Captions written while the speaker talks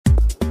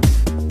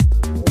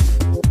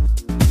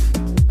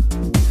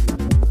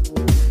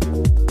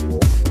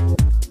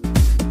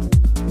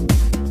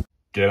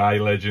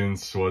G'day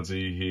legends,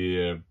 Swadsy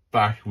here,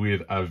 back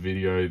with a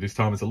video. This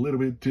time it's a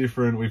little bit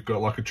different. We've got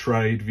like a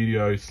trade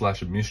video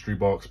slash a mystery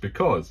box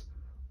because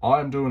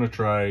I'm doing a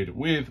trade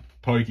with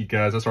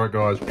PokeGaz. That's right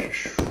guys,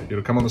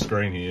 it'll come on the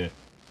screen here.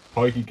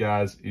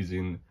 PokeGaz is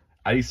in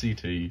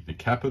ACT, the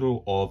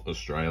capital of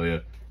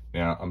Australia.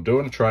 Now I'm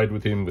doing a trade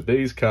with him with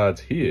these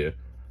cards here.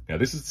 Now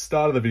this is the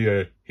start of the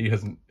video. He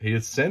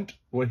has sent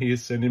what he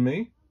is sending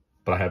me,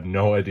 but I have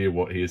no idea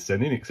what he is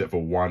sending except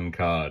for one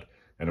card.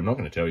 And I'm not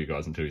going to tell you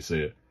guys until you see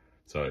it.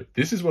 So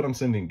this is what I'm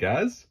sending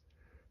Gaz.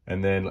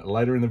 And then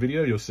later in the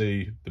video, you'll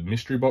see the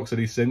mystery box that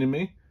he's sending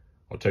me.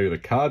 I'll tell you the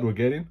card we're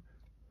getting.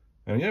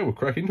 And yeah, we'll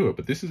crack into it.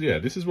 But this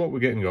is what we're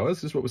getting,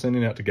 guys. This is what we're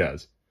sending out to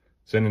Gaz.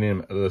 Sending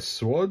him the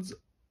Swads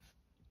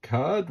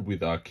card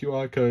with our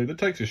QR code that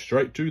takes you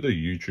straight to the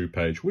YouTube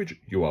page, which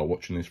you are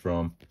watching this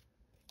from.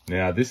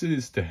 Now, this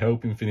is to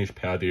help him finish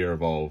Paldea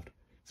Evolved.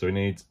 So he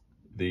needs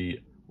the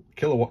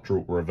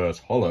Kilowattrel Reverse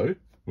Holo,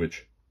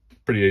 which...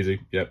 pretty easy.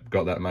 Yep,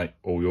 got that, mate.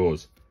 All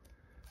yours.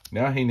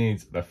 Now he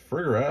needs the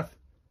Frigarath.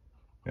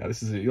 Now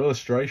this is an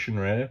illustration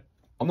rare.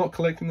 I'm not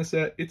collecting this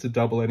set. It's a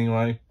double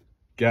anyway.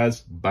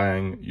 Gaz,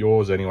 bang.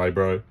 Yours anyway,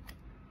 bro.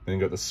 Then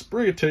you got the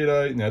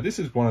Sprigatito. Now this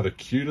is one of the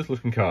cutest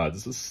looking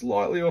cards. It's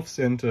slightly off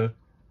center,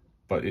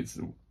 but it's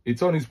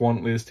on his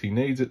want list. He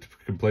needs it to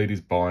complete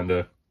his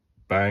binder.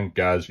 Bang,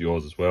 Gaz,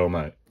 yours as well,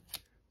 mate.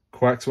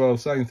 Quaxwell,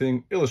 same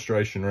thing.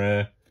 Illustration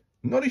rare.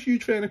 Not a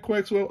huge fan of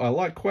Quaxwell. I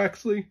like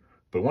Quaxley.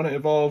 But when it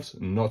evolves,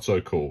 not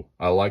so cool.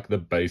 I like the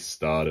base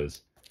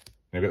starters.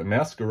 Now we've got the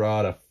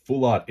Masquerada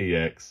Full Art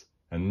EX.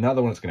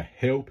 Another one that's going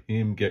to help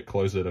him get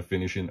closer to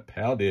finishing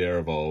Paldea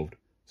Evolved.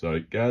 So,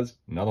 Gaz,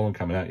 another one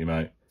coming at you,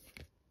 mate.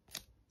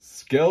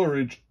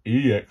 Skeleridge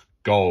EX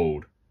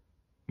Gold.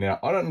 Now,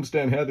 I don't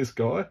understand how this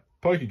guy,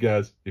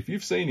 PokeGaz, if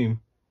you've seen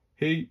him,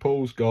 he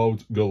pulls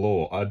golds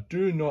galore. I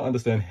do not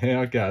understand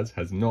how Gaz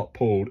has not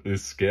pulled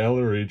this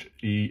Skeleridge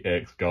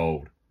EX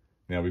Gold.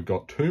 Now, we've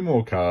got two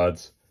more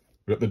cards.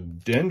 We've got the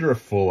Dendra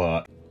Full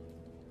Art.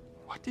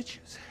 What did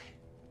you say?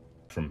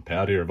 From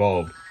Paldea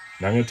Evolved.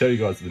 Now I'm going to tell you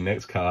guys the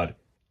next card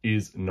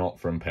is not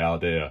from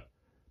Paldea.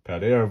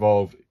 Paldea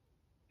Evolved,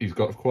 he's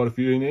got quite a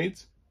few he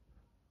needs,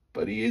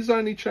 but he is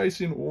only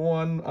chasing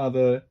one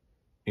other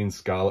in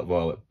Scarlet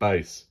Violet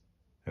base.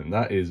 And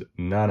that is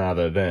none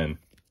other than,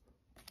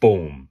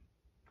 boom,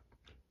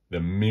 the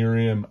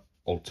Miriam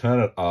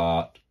alternate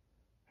art,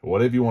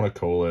 whatever you want to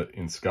call it,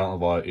 in Scarlet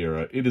Violet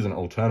era. It is an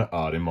alternate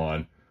art in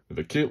mine, with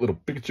a cute little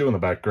Pikachu in the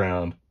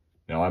background.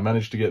 Now, I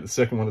managed to get the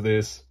second one of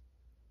this.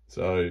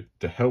 So,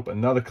 to help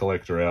another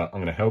collector out, I'm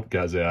going to help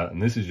Gaz out.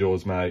 And this is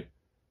yours, mate.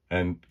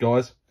 And,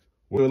 guys,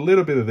 with a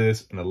little bit of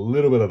this and a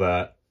little bit of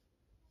that,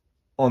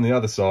 on the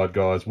other side,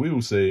 guys, we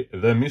will see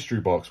the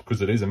mystery box,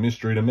 because it is a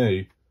mystery to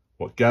me,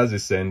 what Gaz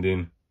is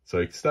sending.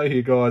 So, stay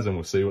here, guys, and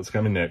we'll see what's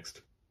coming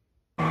next.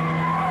 Alrighty,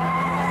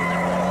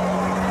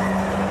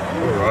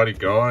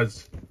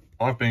 guys.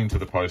 I've been to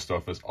the post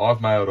office.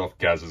 I've mailed off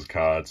Gaz's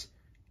cards.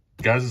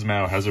 Gaz's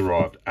mail has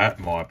arrived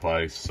at my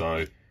place,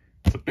 so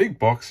it's a big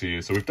box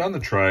here. So we've done the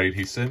trade.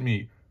 He sent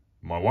me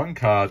my one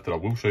card that I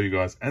will show you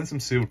guys and some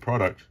sealed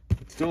product.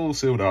 It's still all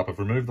sealed up. I've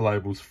removed the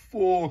labels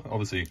for,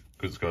 obviously,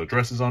 because it's got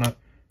addresses on it.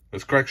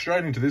 Let's crack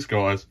straight into this,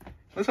 guys.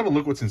 Let's have a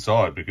look what's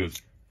inside,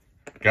 because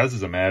Gaz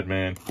is a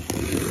madman.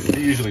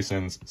 He usually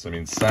sends some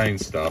insane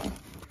stuff.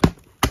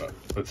 But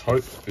let's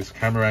hope this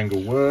camera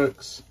angle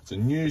works. It's a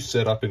new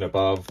setup in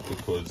above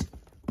because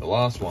the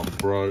last one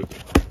broke.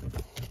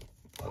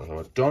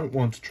 I don't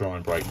want to try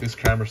and break this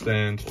camera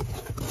stand.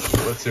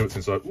 So let's see what's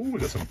inside. Ooh, we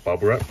got some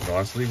bubble wrap.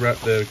 Nicely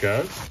wrapped there,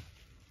 Gaz.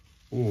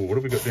 Ooh, what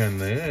have we got down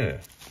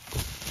there?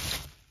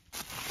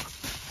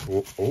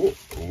 Ooh.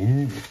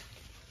 We've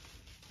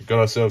got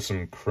ourselves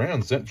some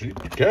Crown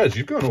Zenith. Gaz,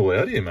 you've gone all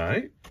out here,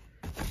 mate.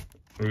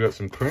 We've got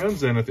some Crown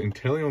Zenith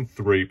Inteleon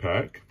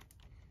 3-pack.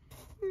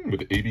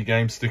 With the EB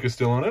Game sticker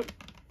still on it.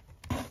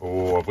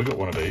 Oh, have we got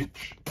one of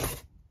each?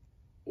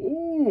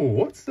 Oh,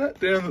 what's that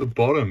down at the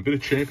bottom? Bit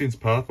of Champion's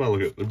Pathway.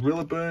 Look at the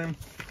Rillaboom.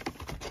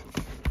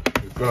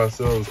 We've got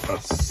ourselves a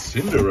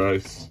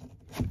Cinderace.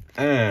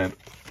 And,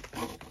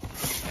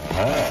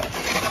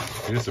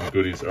 here's some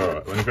goodies.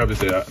 Alright, let me grab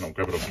this out and I'll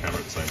grab it off camera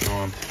at the same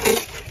time.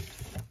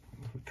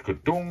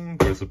 Ka-dong,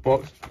 there's the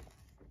box.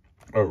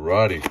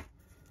 Alrighty.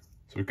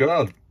 So we've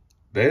got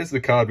there's the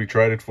card we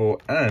traded for,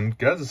 and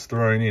Gaz has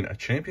thrown in a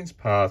Champion's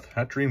Path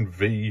Hattrion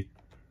V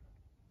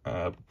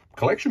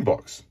collection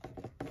box.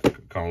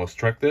 Kind of lost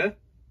track there.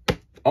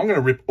 I'm going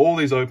to rip all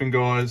these open,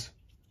 guys,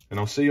 and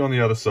I'll see you on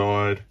the other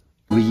side.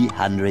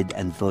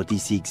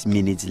 346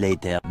 minutes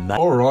later.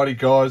 Alrighty,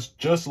 guys,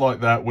 just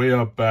like that, we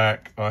are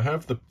back. I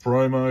have the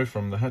promo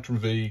from the Hattrion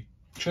V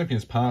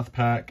Champion's Path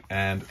pack,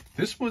 and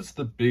this was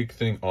the big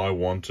thing I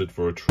wanted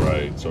for a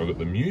trade. So I got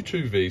the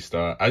Mewtwo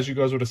V-Star, as you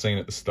guys would have seen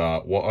at the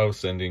start, what I was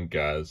sending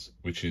Gaz,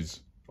 which is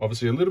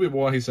obviously a little bit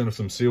why he sent us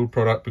some sealed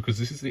product, because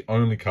this is the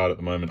only card at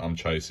the moment I'm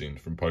chasing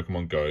from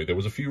Pokemon Go. There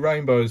was a few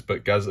rainbows,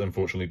 but Gaz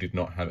unfortunately did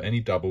not have any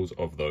doubles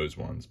of those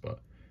ones. But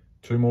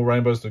 2 more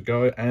rainbows to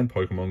go and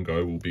Pokemon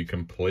Go will be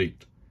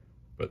complete.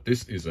 But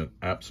this is an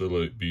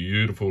absolute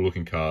beautiful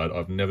looking card.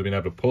 I've never been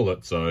able to pull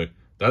it, so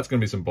that's going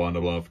to be some binder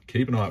love.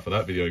 Keep an eye out for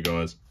that video,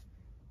 guys.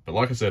 But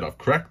like I said, I've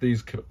cracked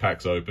these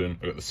packs open.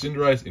 I've got the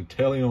Cinderace,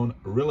 Inteleon,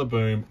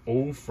 Rillaboom,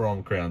 all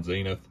from Crown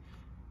Zenith.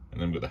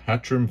 And then we've got the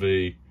Hatchrim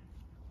V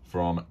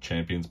from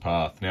Champion's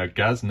Path. Now,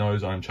 Gaz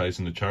knows I'm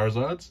chasing the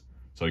Charizards.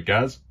 So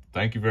Gaz,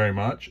 thank you very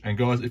much. And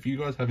guys, if you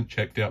guys haven't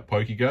checked out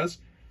PokeGaz,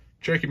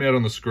 check him out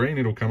on the screen.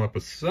 It'll come up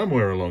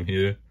somewhere along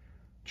here.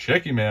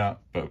 Check him out.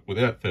 But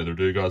without further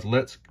ado, guys,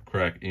 let's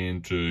crack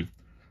into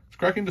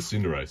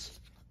Cinderace.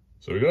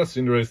 So we've got a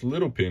Cinderace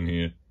little pin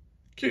here.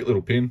 Cute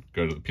little pin.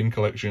 Go to the pin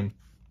collection.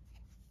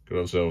 Got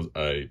ourselves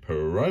a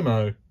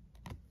promo.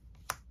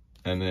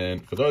 And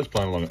then for those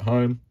playing along at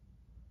home,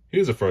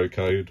 here's a throw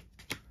code.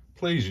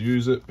 Please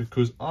use it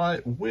because I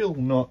will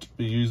not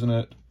be using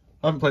it.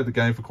 I haven't played the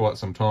game for quite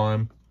some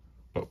time.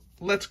 But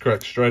let's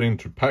crack straight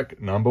into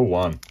pack number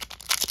 1.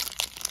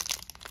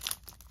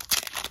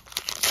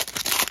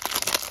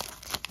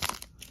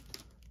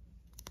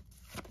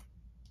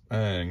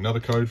 And another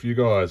code for you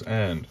guys.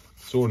 And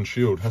Sword and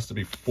Shield has to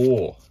be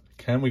 4.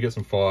 Can we get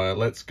some fire?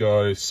 Let's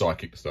go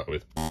Psychic to start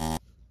with.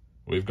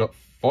 We've got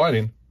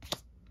Fighting,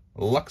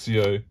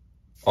 Luxio,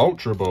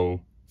 Ultra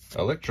Ball,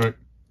 Electric,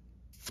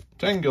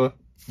 Tangela,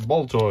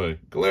 Boltoy,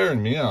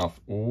 Glaring Meowth,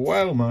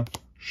 Wailmer,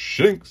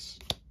 Shinx,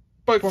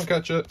 Pokemon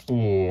Catcher,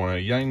 and a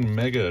Yang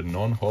Mega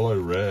non-holo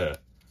rare.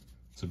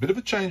 It's a bit of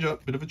a change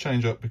up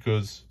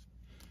because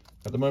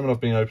at the moment I've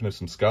been opening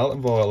some Scarlet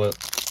and Violet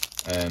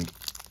and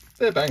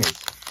they're bangers.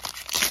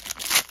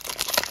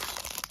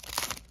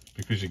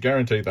 Because you're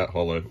guaranteed that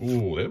holo.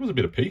 Ooh, there was a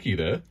bit of peaky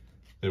there.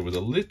 There was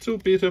a little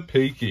bit of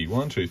peaky.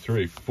 1, 2,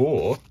 3,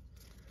 4.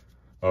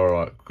 All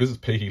right, because it's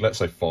peaky, let's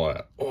say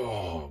fire.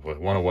 Oh, we're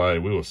one away.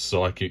 We were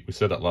Psychic. We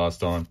said that last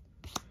time.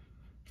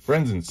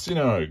 Friends in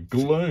Sinnoh,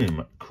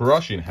 Gloom,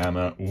 Crushing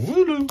Hammer,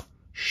 Wooloo,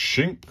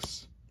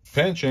 Shinx,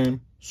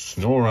 Pancham,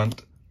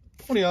 Snorunt,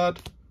 Ponyard,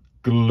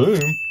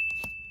 Gloom.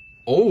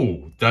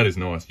 Oh, that is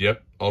nice.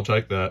 Yep, I'll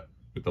take that.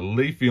 With the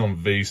Leafeon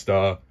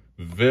V-Star.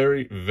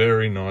 Very,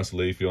 very nice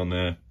Leafeon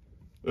there.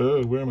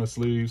 Oh, where are my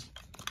sleeves?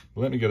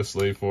 Let me get a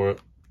sleeve for it.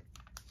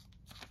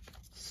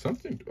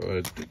 Something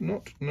I did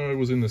not know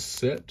was in the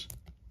set.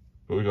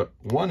 But we got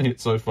 1 hit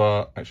so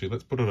far. Actually,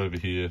 let's put it over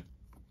here.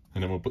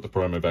 And then we'll put the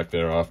promo back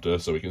there after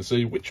so we can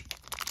see which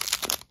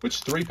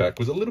 3-pack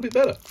was a little bit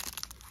better.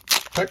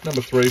 Pack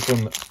number 3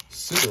 from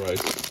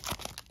Cinderace.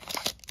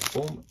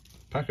 Boom.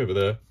 Pack over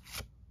there.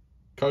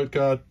 Code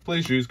card.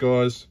 Please use,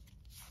 guys.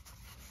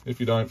 If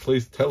you don't,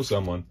 please tell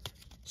someone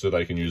so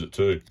they can use it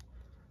too.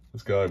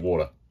 Let's go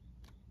water.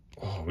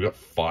 Oh, we got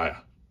fire.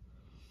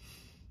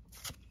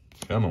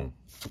 Come on.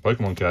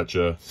 Pokemon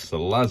Catcher,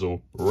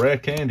 Salazzle, Rare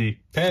Candy,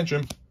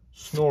 Pancham,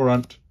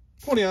 Snorunt,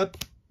 Ponyard,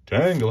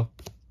 Tangela,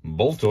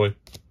 Boltoy,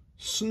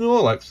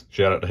 Snorlax.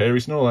 Shout out to Harry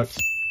Snorlax.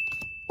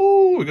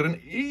 Oh, we got an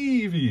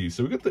Eevee.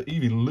 So we got the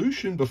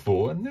Evolution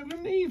before, and now we got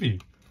an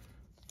Eevee.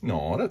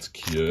 No, that's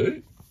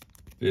cute.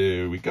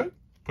 There we go.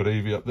 Put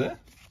Eevee up there.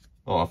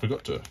 Oh, I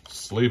forgot to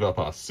sleeve up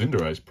our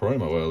Cinderace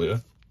promo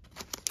earlier.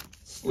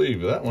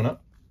 Sleeve that one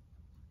up.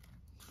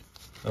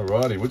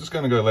 Alrighty, we're just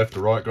going to go left to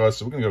right, guys.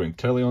 So we're going to go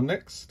Inteleon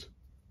next.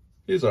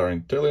 Here's our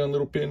Inteleon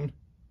little pin.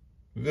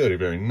 Very,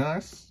 very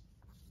nice.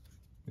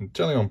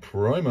 Inteleon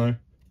promo.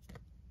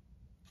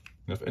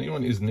 Now, if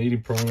anyone is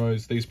needing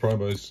promos, these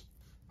promos,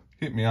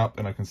 hit me up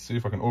and I can see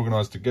if I can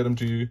organise to get them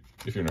to you.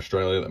 If you're in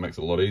Australia, that makes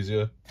it a lot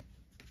easier.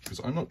 Because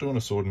I'm not doing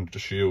a Sword and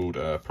Shield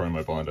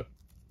promo binder.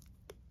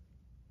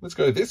 Let's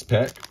go this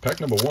pack.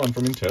 Pack number 1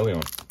 from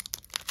Inteleon.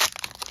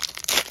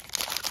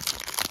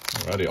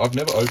 Alrighty, I've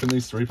never opened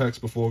these 3-packs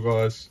before,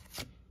 guys.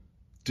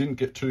 Didn't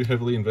get too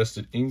heavily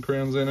invested in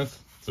Crown Zenith.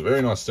 It's a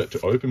very nice set to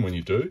open when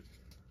you do.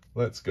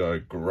 Let's go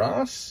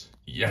Grass.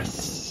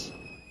 Yes.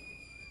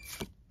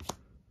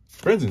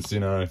 Friends in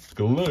Sinnoh,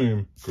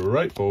 Gloom,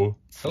 Great Ball,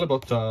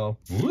 Heliboptile,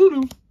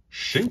 Wooloo,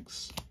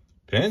 Shinx,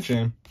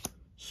 Pancham,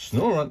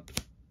 Snorunt.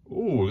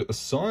 Ooh, we got the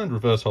signed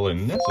reverse holo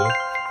Nessa.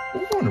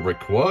 Ooh, and it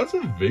requires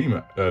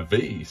a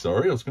V,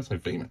 sorry. I was going to say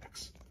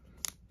VMAX.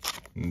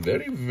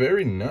 Very,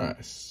 very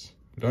nice.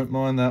 Don't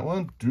mind that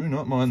one. Do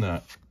not mind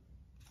that.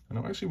 And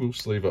I actually will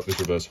sleeve up this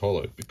reverse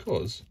holo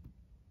because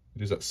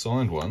it is that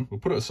signed one. We'll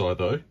put it aside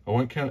though. I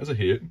won't count it as a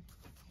hit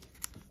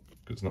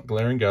because it's not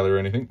glaring galley or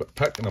anything. But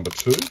pack number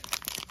 2.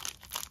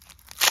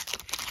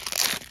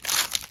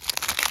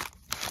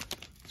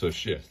 So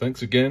yeah,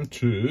 thanks again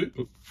to,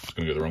 it's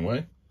going to go the wrong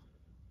way,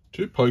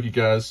 to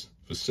PokeGaz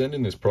for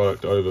sending this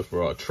product over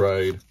for our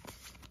trade.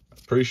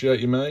 Appreciate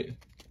you, mate.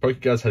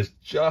 PokeGaz has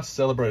just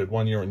celebrated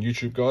 1 year on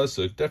YouTube, guys,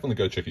 so definitely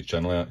go check his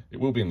channel out. It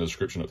will be in the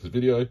description of this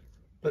video.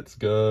 Let's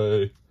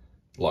go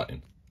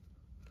Lightning,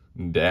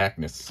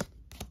 Darkness,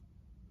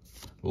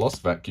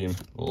 Lost Vacuum,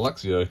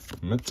 Luxio,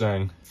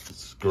 Metang,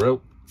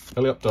 Skrill,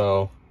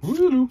 Helioptile,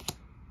 Wooloo,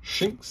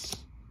 Shinx,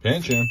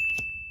 Pancham.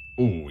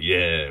 Oh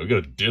yeah, we got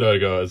a Ditto,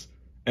 guys.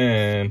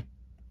 And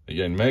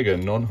again, Mega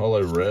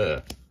non-holo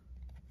rare.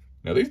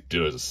 Now these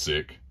Dittos are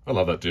sick. I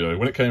love that Ditto.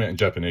 When it came out in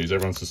Japanese,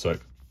 everyone's just like,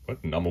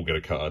 what Num will get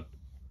a card?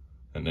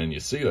 And then you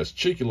see those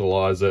cheeky little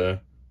eyes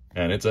there.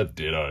 And it's a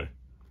Ditto.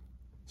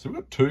 So we've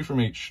got 2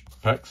 from each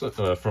pack,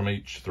 from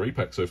each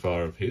 3-pack so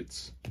far of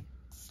hits.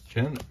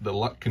 Can the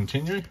luck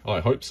continue? I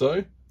hope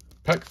so.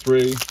 Pack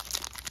 3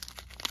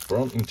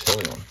 from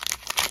Inteleon.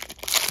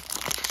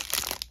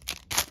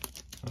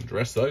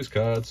 Undress those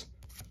cards.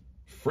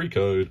 Free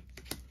code.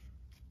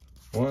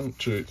 1,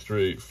 2,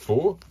 3,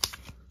 4.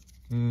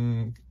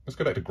 Let's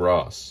go back to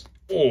grass.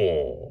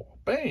 Oh,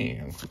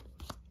 bam!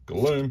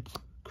 Gloom,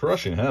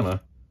 Crushing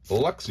Hammer,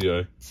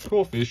 Luxio,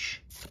 Corfish,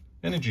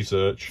 Energy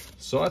Search,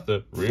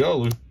 Scyther,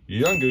 Riolu,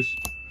 Yungoos.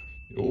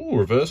 Oh,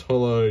 Reverse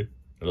Holo,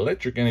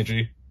 Electric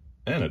Energy,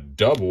 and a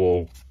Dub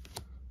Wall.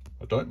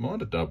 I don't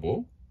mind a Dub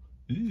Wall.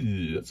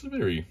 Ew, that's a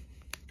very...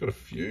 got a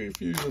few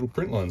little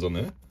print lines on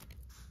there.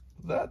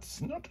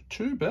 That's not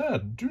too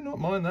bad. Do not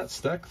mind that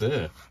stack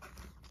there.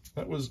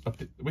 That was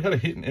we had a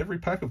hit in every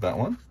pack of that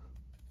one.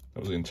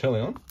 That was the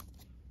Inteleon.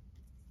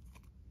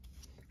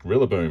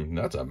 Rillaboom.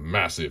 That's a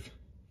massive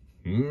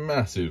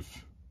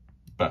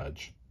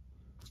badge.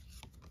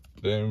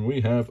 Then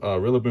we have our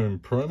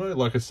Rillaboom promo.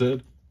 Like I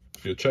said,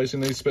 if you're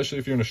chasing these, especially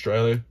if you're in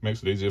Australia,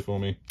 makes it easier for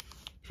me.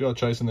 If you are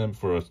chasing them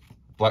for a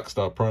Black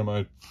Star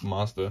promo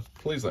master,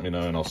 please let me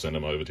know and I'll send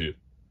them over to you.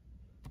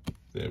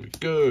 There we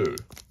go.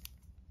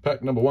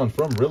 Pack number 1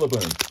 from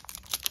Rillaboom.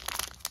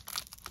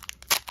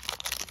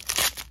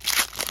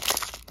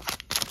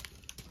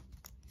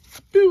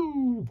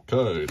 Pew!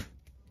 Code.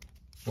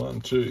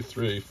 1, 2,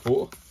 3,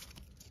 4.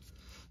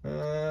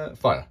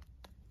 Fire.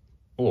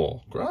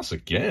 Oh, grass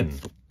again.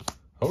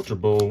 Ultra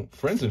Ball,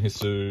 Friends and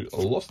Hisu,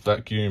 Lost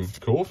Vacuum,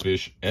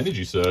 Corfish,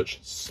 Energy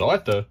Search,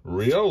 Scyther,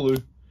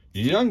 Riolu,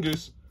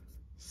 Yungoos,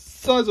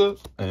 Sizer,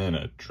 and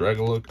a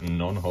Dragalook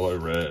non-holo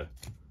rare.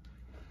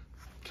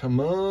 Come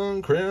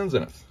on, Crown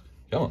Zenith.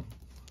 Come on.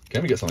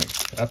 Can we get something?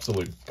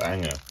 Absolute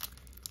banger.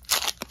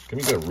 Can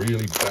we get a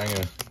really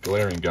banger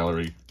glaring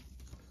gallery?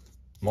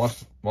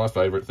 My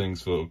favourite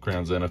things for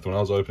Crown Zenith when I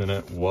was opening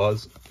it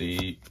was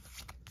the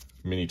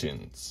mini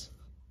tins.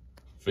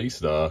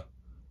 V-Star,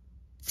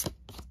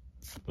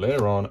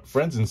 Lairon,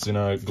 Friends and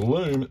Sinnoh,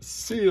 Gloom,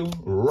 Seal,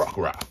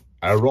 Rockruff,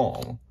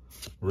 Aron,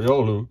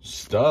 Riolu,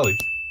 Starly.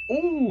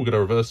 Ooh, got a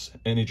Reverse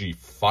Energy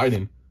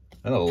Fighting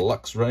and a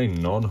Luxray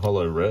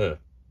non-holo rare.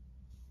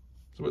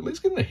 So we're at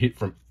least getting a hit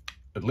from,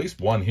 at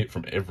least one hit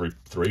from every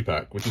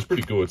 3-pack, which is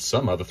pretty good.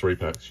 Some other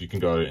 3-packs you can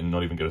go and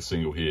not even get a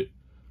single hit,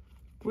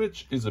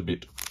 which is a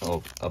bit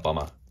of a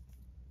bummer.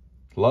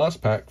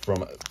 Last pack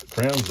from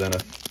Crown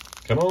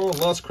Zenith. Come on,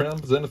 last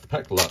Crown Zenith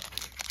pack luck.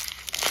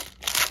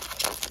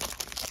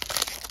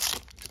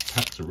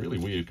 Packs are really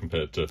weird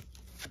compared to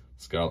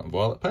Scarlet and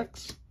Violet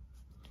packs.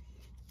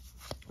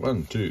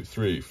 1, 2,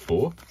 3,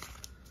 4.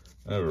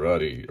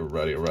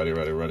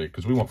 Alrighty.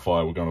 Because we want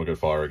fire, we're going to go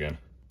fire again.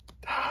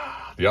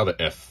 The other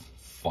F,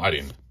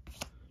 Fighting.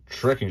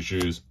 Trekking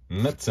Shoes,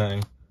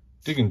 Metsang,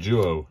 Digging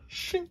Duo,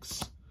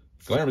 Shinx,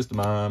 Glare Mr.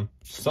 Mime,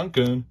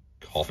 Sunken,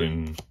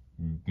 Coffin,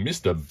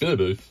 Mr.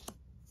 Billabooth,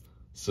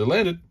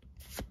 Salanded,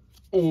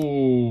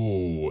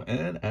 oh,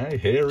 and a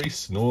Hairy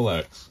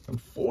Snorlax.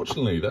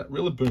 Unfortunately, that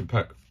Rillaboom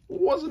pack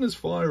wasn't as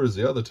fire as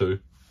the other 2.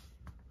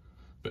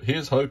 But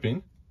here's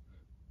hoping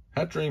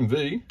Hat Dream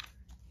V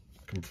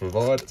can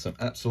provide some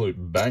absolute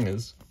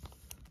bangers.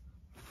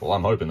 Well,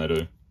 I'm hoping they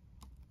do.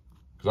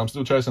 Because I'm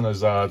still chasing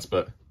those Zards,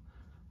 but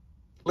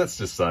let's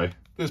just say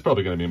there's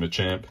probably going to be a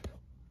Machamp.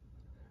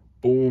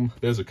 Boom,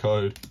 there's a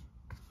code.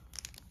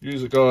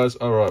 Use it, guys.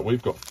 Alright,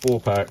 we've got 4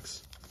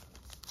 packs.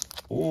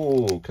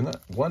 Oh, can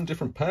that one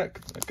different pack?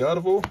 A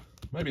Gardevoir?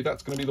 Maybe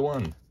that's going to be the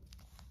one.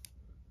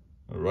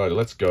 Alright,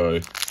 let's go.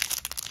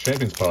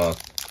 Champion's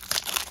Path.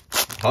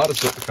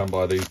 Hardest set to come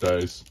by these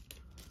days.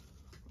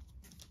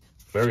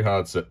 Very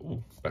hard set.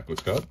 Ooh,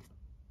 backwards card.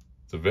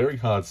 It's a very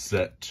hard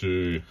set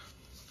to,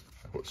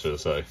 what should I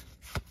say,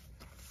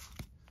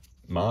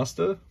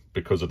 master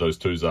because of those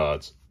 2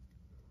 Zards.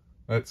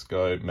 Let's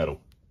go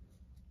Metal.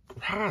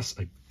 Grass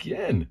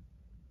again.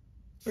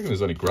 I reckon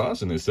there's only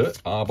grass in this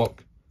set. Arbok,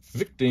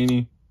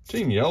 Victini,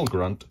 Team Yell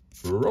Grunt,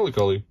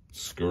 Rollicolly,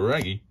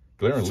 Scraggy,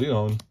 Glaring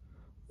Leon,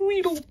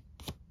 Weedle,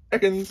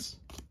 Ekans,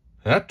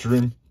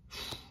 Hatchroom,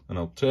 and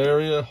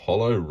Altaria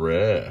Holo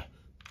Rare.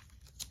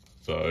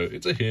 So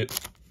it's a hit.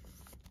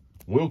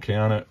 We'll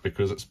count it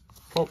because it's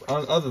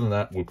other than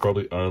that, we'll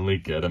probably only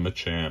get a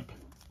Machamp.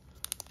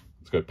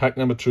 Let's go pack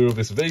number 2 of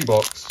this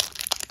V-Box.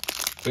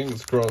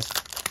 Fingers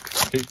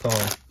crossed. Keep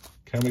going.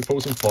 Can we pull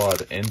some fire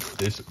to end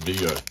this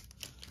video?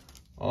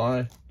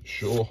 I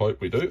sure hope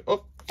we do.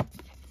 Oh,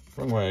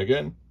 wrong way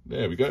again.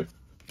 There we go.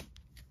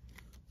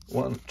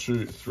 1,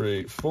 2,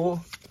 3,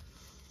 4.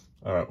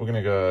 All right, we're going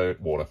to go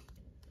water.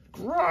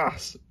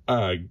 Grass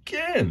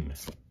again.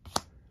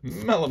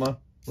 Malamar,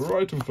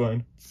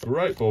 Rotomphone,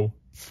 Great Ball,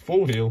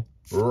 Full Heal,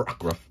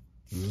 Rockruff,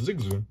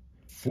 Zigzagoon,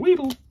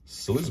 Weedle,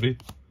 Slisby,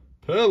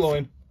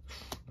 Purloin,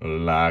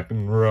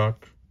 Lycanroc.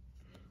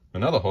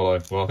 Another holo.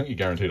 Well, I think you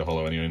guaranteed a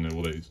holo anyway in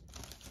all these.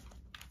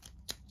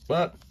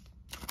 But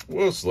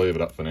we'll sleeve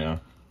it up for now.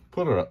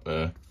 Put it up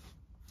there.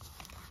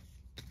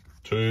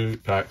 2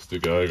 packs to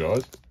go,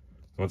 guys.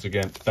 Once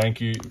again, thank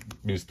you,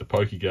 Mr.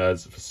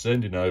 PokeGaz, for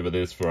sending over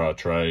this for our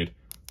trade.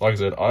 Like I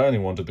said, I only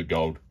wanted the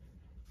gold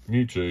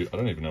Mewtwo. I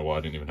don't even know why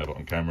I didn't even have it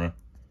on camera.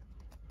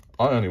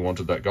 I only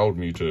wanted that gold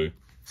Mewtwo.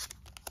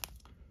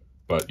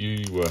 But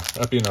you were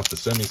happy enough to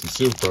send me some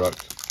sealed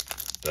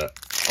product that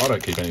I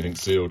don't keep anything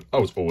sealed. I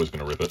was always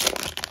going to rip it.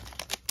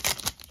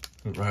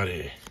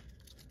 Alrighty.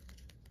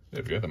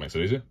 There we go, that makes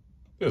it easier.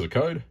 There's a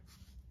code.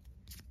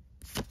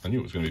 I knew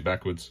it was going to be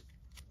backwards.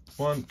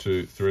 1,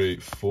 2, 3,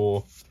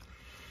 4.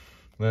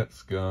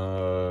 Let's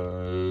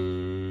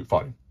go.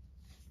 Fighting.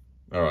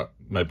 Alright,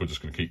 maybe we're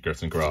just going to keep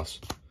guessing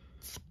grass.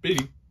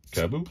 Beatty,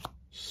 Kabu,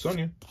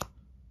 Sonia,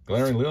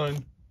 Glaring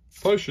Leon,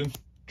 Potion,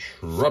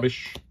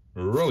 Trubbish,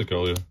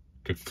 Rollicolia,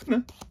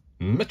 Kakuna,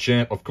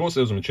 Machamp. Of course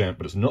there was a Machamp,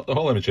 but it's not the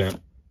Holo Machamp.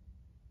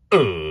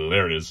 Oh,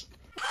 there it is.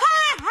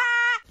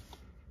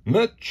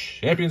 The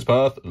Champion's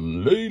Path,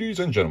 ladies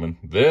and gentlemen.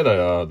 There they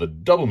are, the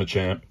double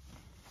Machamp.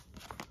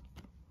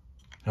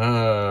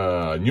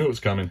 I knew it was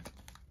coming.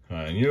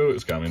 I knew it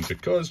was coming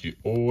because you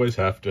always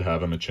have to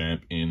have a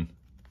Machamp in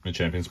the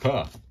Champion's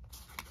Path.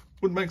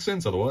 Wouldn't make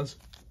sense otherwise.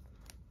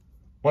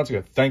 Once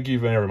again, thank you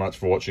very much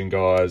for watching,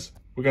 guys.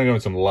 We're going to go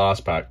into some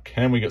last pack.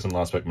 Can we get some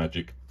last pack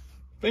magic?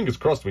 Fingers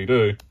crossed we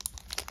do.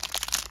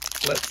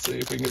 Let's see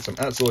if we can get some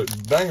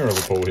absolute banger of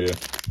a pull here.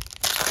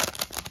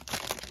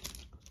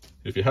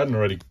 If you hadn't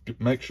already,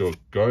 make sure,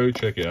 go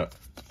check out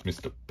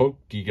Mr.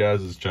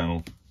 PokeGaz's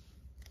channel.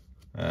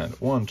 And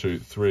 1, 2,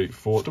 3,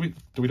 4. Do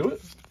we do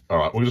it?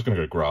 Alright, we're just going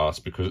to go grass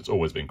because it's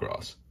always been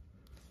grass.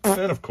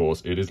 And of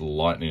course, it is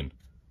lightning.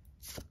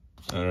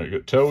 Alright, you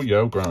got Tell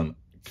Yo Grunt,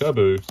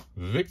 Kaboo,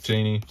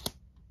 Victini,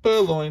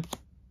 Purloin,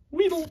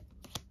 Weedle,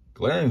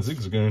 Glaring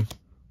Zigzagoon,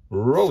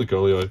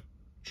 Rollicolio,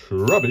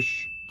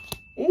 Trubbish.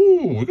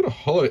 Ooh, we got a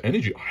Holo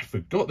Energy. I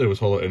forgot there was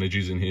Holo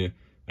Energies in here.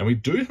 And we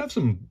do have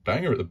some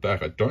banger at the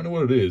back. I don't know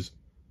what it is.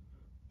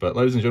 But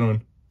ladies and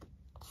gentlemen,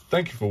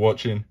 thank you for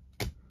watching.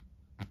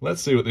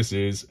 Let's see what this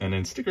is. And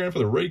then stick around for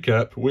the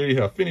recap. We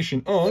are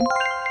finishing on...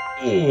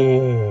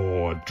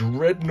 Oh,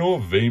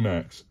 Dreadnought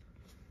VMAX.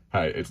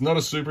 Hey, it's not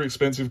a super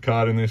expensive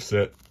card in this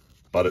set,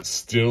 but it's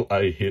still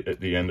a hit at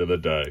the end of the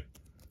day.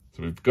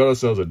 So we've got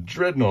ourselves a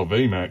Dreadnought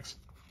VMAX,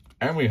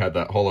 and we had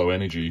that Holo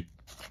Energy.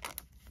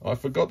 I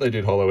forgot they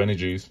did Holo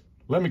Energies.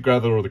 Let me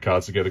gather all the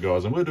cards together,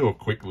 guys, and we'll do a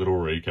quick little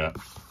recap.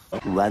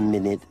 1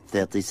 minute,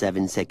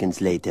 37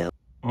 seconds later.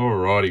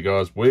 Alrighty,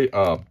 guys, we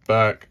are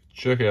back.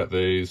 Check out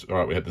these.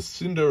 Alright, we had the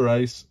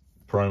Cinderace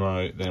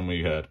promo, then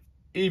we had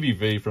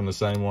EVV from the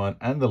same one,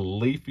 and the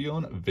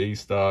Leafeon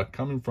V-Star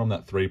coming from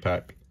that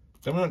 3-pack.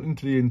 Then we went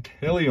into the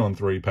Inteleon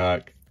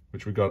 3-pack,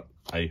 which we got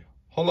a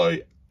Holo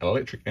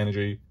Electric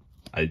Energy,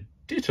 a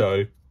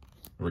Ditto,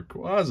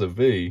 Rayquaza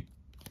V.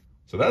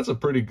 So that was a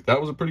pretty good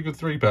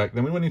 3-pack.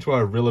 Then we went into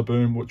our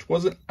Rillaboom, which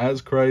wasn't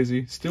as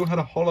crazy. Still had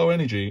a Holo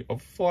Energy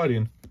of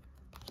fighting.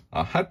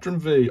 A Hatterene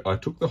V. I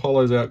took the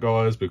Holos out,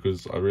 guys,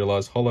 because I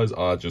realized Holos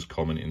are just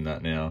common in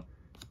that now.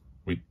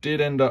 We did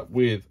end up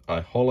with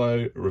a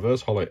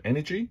Reverse Holo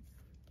Energy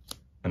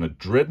and a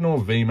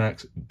Dreadnought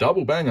VMAX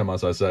double banger,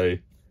 must I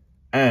say,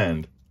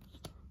 and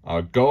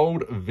our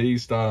Gold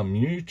V-Star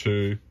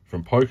Mewtwo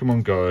from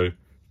Pokemon Go.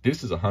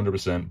 This is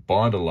 100%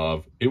 binder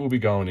love. It will be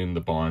going in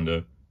the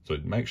binder, so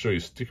make sure you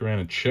stick around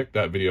and check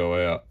that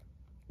video out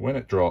when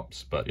it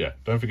drops. But yeah,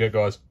 don't forget,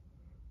 guys,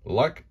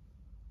 like,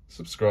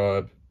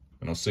 subscribe,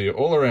 and I'll see you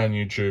all around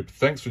YouTube.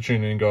 Thanks for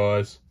tuning in,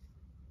 guys.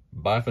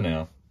 Bye for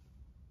now.